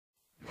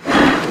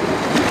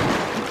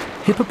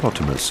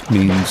Hippopotamus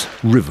means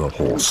river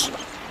horse.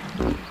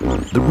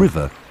 The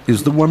river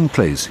is the one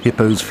place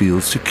hippos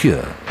feel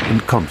secure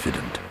and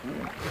confident.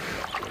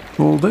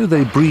 Although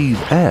they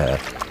breathe air,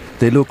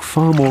 they look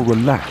far more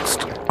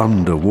relaxed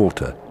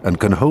underwater and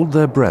can hold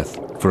their breath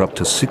for up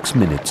to 6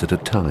 minutes at a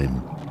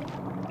time.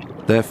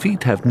 Their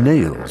feet have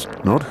nails,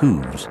 not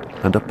hooves,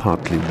 and are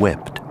partly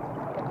webbed.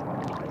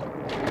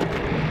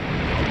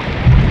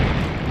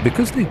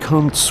 Because they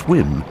can't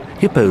swim,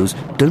 hippos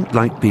don't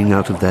like being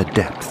out of their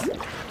depth.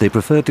 They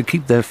prefer to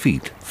keep their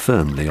feet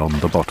firmly on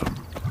the bottom.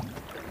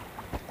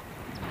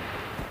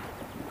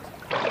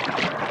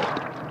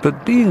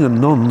 But being a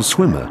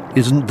non-swimmer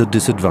isn't the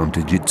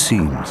disadvantage it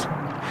seems.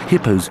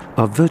 Hippos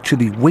are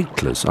virtually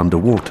weightless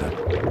underwater.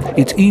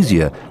 It's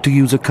easier to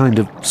use a kind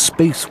of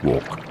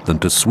spacewalk than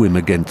to swim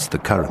against the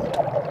current.